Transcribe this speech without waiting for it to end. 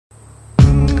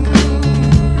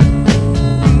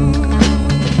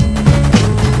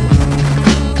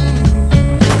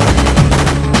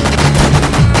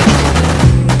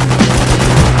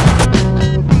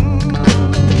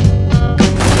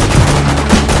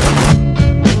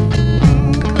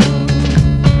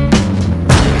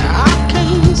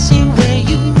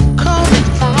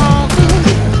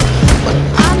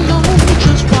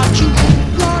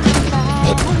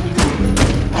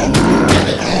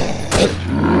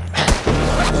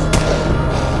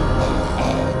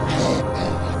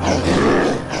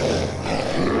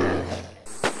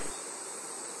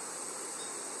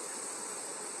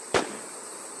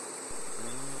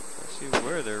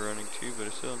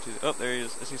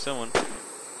someone.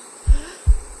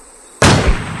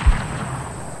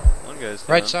 One guy's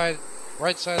down. Right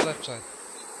side, left side.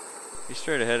 He's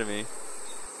straight ahead of me.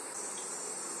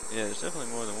 Yeah, there's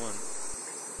definitely more than one.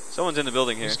 Someone's in the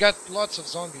building here. He's got lots of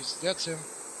zombies. That's him.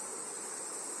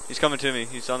 He's coming to me.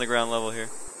 He's on the ground level here.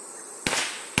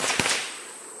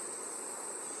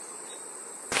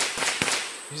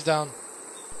 He's down.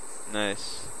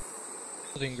 Nice.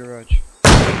 Building garage.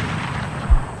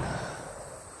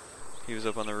 He was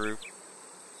up on the roof.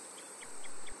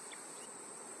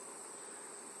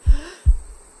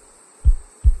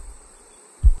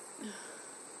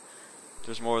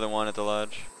 There's more than one at the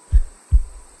lodge.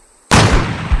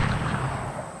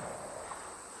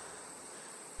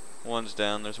 One's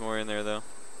down. There's more in there though.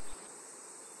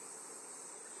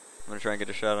 I'm gonna try and get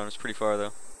a shot on him. It's pretty far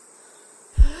though.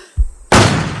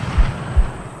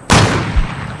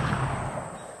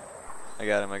 I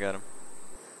got him. I got him.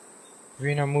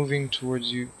 Rena moving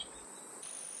towards you.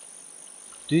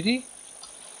 Did he?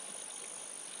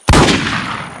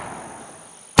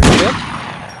 You dead?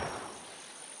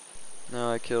 No,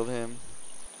 I killed him.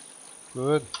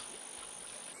 Good.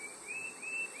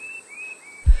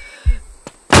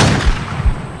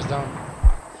 He's down.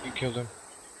 You killed him.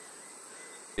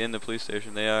 In the police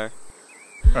station, they are.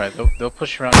 Alright, they'll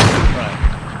push around to the front.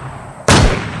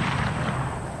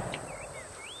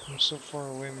 I'm so far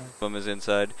away, man. One is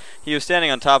inside. He was standing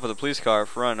on top of the police car up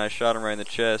front, and I shot him right in the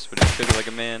chest, but he took it like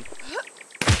a man.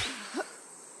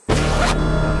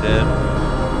 I'm dead.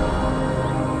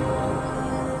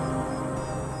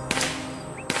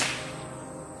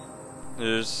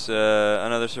 There's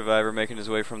another survivor making his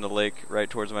way from the lake right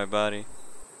towards my body.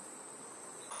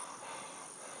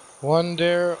 One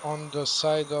there on the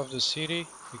side of the city.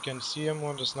 You can see him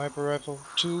on the sniper rifle.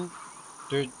 Two,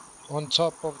 they're on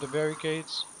top of the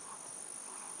barricades.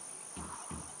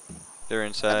 They're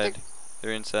inside.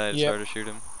 They're inside. It's Yep. hard to shoot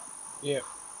him. Yeah.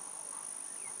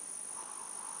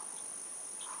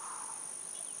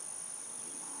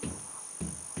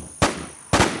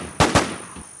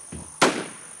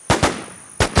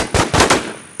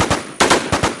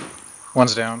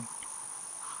 One's down.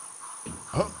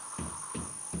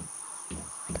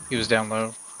 He was down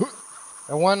low.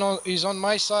 And one on, he's on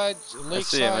my side, lake I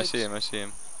see side. him. I see him. I see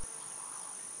him.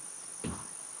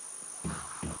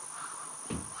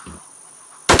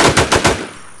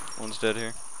 One's dead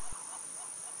here.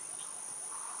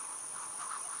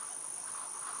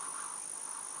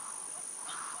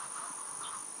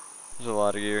 There's a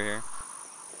lot of gear here.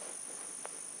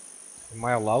 Am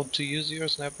I allowed to use your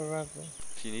sniper rifle?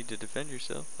 If you need to defend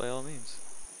yourself, by all means.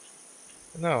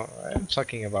 No, I'm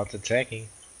talking about attacking.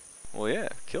 Well, yeah,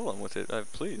 kill him with it,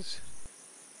 please.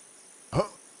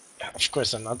 Of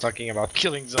course, I'm not talking about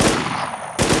killing zombies.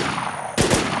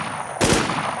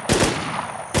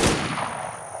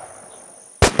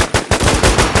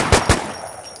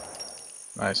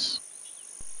 Nice.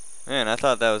 Man, I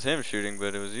thought that was him shooting,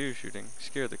 but it was you shooting.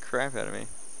 Scared the crap out of me.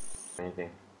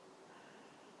 Anything.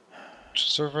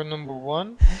 Server number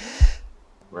 1.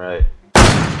 Right.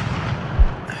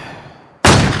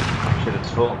 Shit,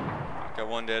 it's full. Got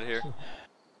one dead here.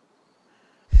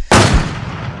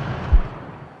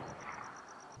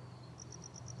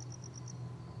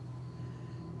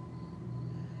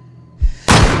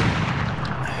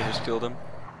 I just killed him.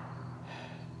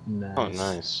 Nice. Oh,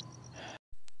 nice.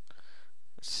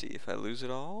 Let's see if I lose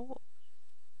it all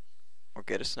or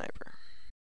get a sniper.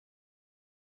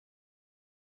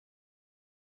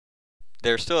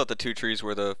 They're still at the 2 trees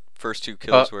where the first 2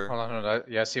 kills were. Hold on, hold on.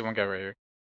 Yeah, I see one guy right here.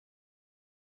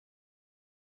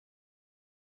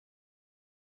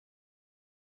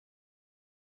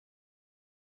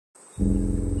 I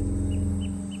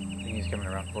think he's coming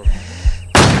around for me.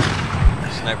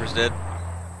 Sniper's dead.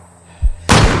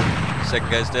 Second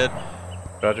guy's dead.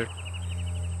 Roger.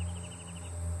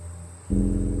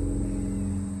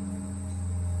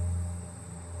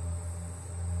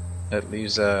 That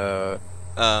leaves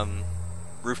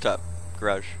Rooftop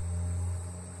garage.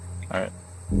 Alright.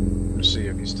 Let's see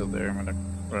if he's still there. I'm gonna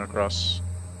run across.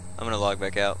 I'm gonna log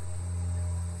back out.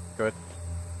 Go ahead.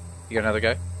 You got another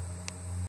guy?